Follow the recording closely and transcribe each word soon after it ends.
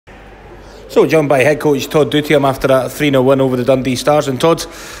So joined by head coach Todd Dutiaume after a 3-0 win over the Dundee Stars. And Todd,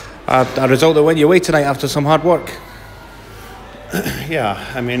 a result that went your way tonight after some hard work.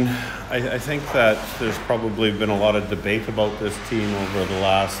 Yeah, I mean, I think that there's probably been a lot of debate about this team over the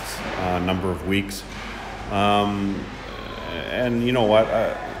last number of weeks. And you know what?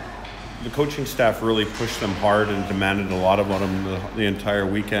 The coaching staff really pushed them hard and demanded a lot of them the entire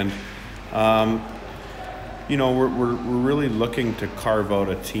weekend. You know, we're really looking to carve out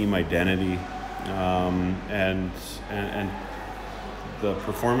a team identity, and the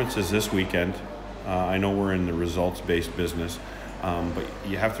performances this weekend. I know we're in the results-based business, but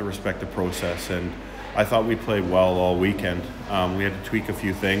you have to respect the process. And I thought we played well all weekend. We had to tweak a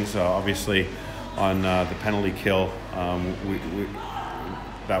few things. Obviously, on the penalty kill,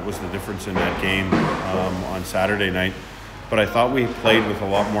 that was the difference in that game on Saturday night. But I thought we played with a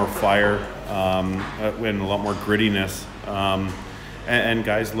lot more fire and a lot more grittiness. And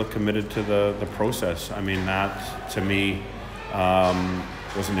guys look committed to the process. I mean, that, to me,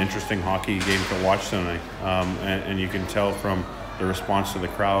 was an interesting hockey game to watch tonight. And you can tell from the response to the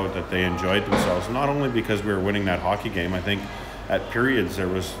crowd that they enjoyed themselves, not only because we were winning that hockey game. I think at periods there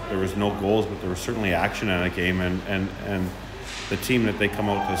was no goals, but there was certainly action in that game, and the team that they come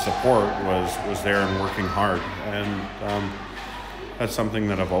out to support was there and working hard. And that's something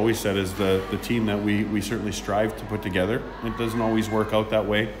that I've always said is the team that we certainly strive to put together. It doesn't always work out that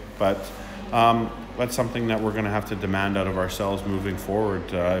way, but that's something that we're going to have to demand out of ourselves moving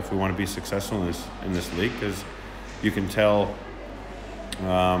forward if we want to be successful in this league, because you can tell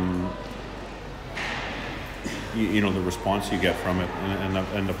you know the response you get from it,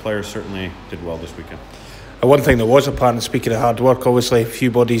 and the players certainly did well this weekend. One thing that was apparent, speaking of hard work, obviously a few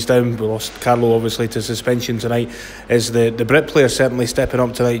bodies down. We lost Carlo obviously to suspension tonight. Is the Brit players certainly stepping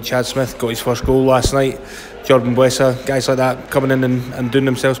up tonight? Chad Smith got his first goal last night. Jordan Buesa, guys like that coming in and doing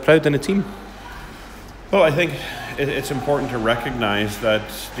themselves proud in the team. Well, I think it's important to recognise that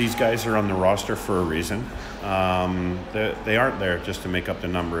these guys are on the roster for a reason. They aren't there just to make up the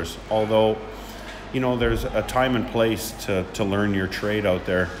numbers. Although, you know, there's a time and place to learn your trade out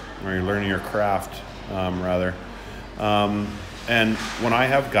there, or you're learning your craft. Rather. And when I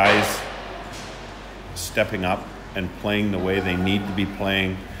have guys stepping up and playing the way they need to be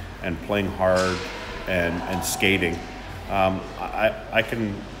playing and playing hard and skating, I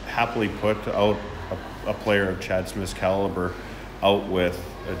can happily put out a player of Chad Smith's caliber out with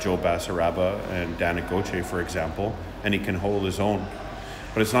Joe Basaraba and Danik Goche, for example, and he can hold his own.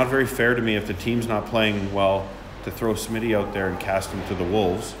 But it's not very fair to me if the team's not playing well to throw Smitty out there and cast him to the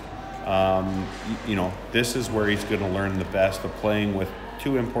wolves. You know, this is where he's going to learn the best of playing with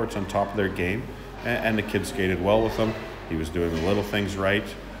two imports on top of their game, and the kid skated well with them. He was doing the little things right.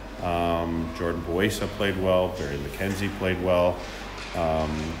 Jordan Buesa played well. Barry McKenzie played well.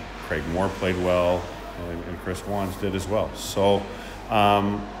 Craig Moore played well, and Chris Wands did as well. So,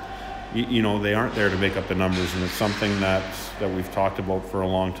 you know, they aren't there to make up the numbers, and it's something that we've talked about for a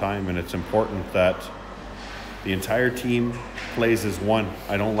long time, and it's important that the entire team plays as one.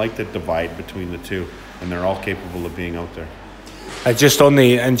 I don't like the divide between the two, and they're all capable of being out there. Just on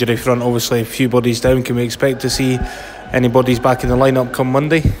the injury front, obviously a few bodies down. Can we expect to see any bodies back in the lineup come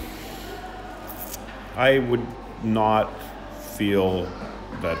Monday? I would not feel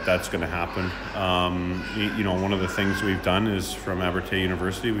that that's going to happen. You know, one of the things we've done is from Abertay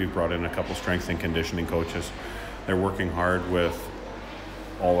University, we've brought in a couple strength and conditioning coaches. They're working hard with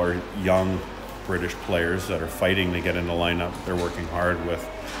all our young British players that are fighting to get in the lineup. They're working hard with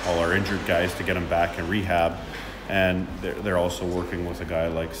all our injured guys to get them back in rehab, and they're also working with a guy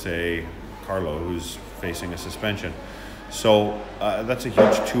like, say, Carlo, who's facing a suspension. So that's a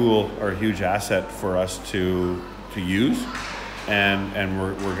huge tool or a huge asset for us to use, and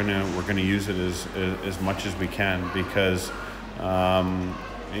we're gonna use it as much as we can, because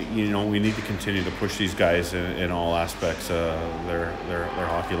you know, we need to continue to push these guys in all aspects of their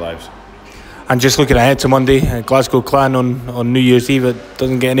hockey lives. And just looking ahead to Monday, Glasgow Clan on New Year's Eve, it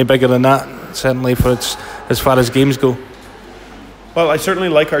doesn't get any bigger than that, certainly for as far as games go. Well, I certainly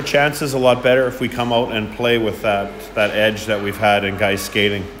like our chances a lot better if we come out and play with that edge that we've had in guys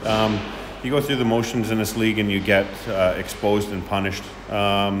skating. You go through the motions in this league and you get exposed and punished.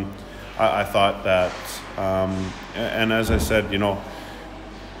 I thought that, and as I said, you know,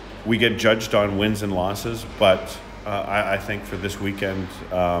 we get judged on wins and losses, but I think for this weekend,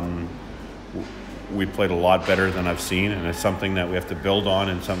 we played a lot better than I've seen, and it's something that we have to build on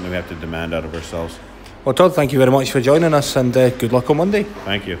and something we have to demand out of ourselves. Well, Todd, thank you very much for joining us, and good luck on Monday.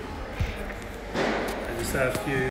 Thank you. I just have a few